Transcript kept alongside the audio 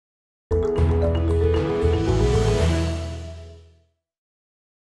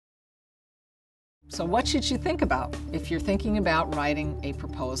So what should you think about if you're thinking about writing a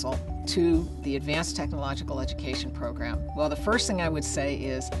proposal to the Advanced Technological Education program? Well, the first thing I would say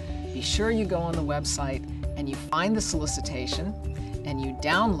is be sure you go on the website and you find the solicitation and you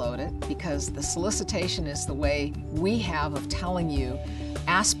download it, because the solicitation is the way we have of telling you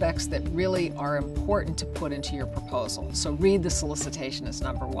aspects that really are important to put into your proposal. So read the solicitation as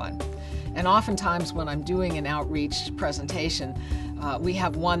number one. And oftentimes when I'm doing an outreach presentation, we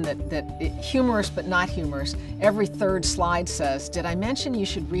have one that humorous but not humorous. Every third slide says, did I mention you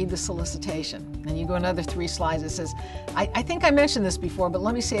should read the solicitation? And you go another 3 slides, it says, I think I mentioned this before, but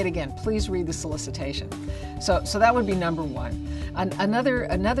let me say it again. Please read the solicitation. So that would be number one.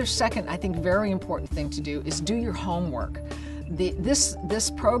 Another second, I think, very important thing to do is do your homework. This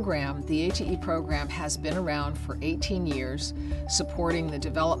program, the ATE program, has been around for 18 years, supporting the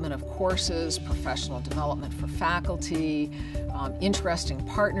development of courses, professional development for faculty, interesting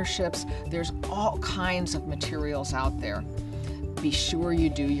partnerships. There's all kinds of materials out there. Be sure you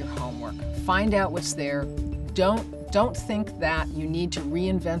do your homework. Find out what's there. Don't think that you need to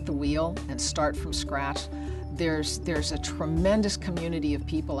reinvent the wheel and start from scratch. There's a tremendous community of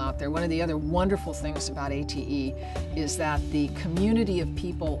people out there. One of the other wonderful things about ATE is that the community of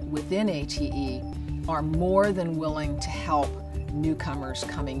people within ATE are more than willing to help newcomers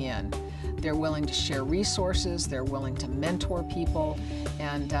coming in. They're willing to share resources, they're willing to mentor people,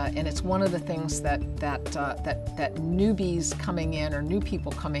 and it's one of the things that newbies coming in or new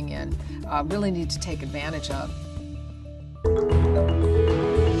people coming in really need to take advantage of.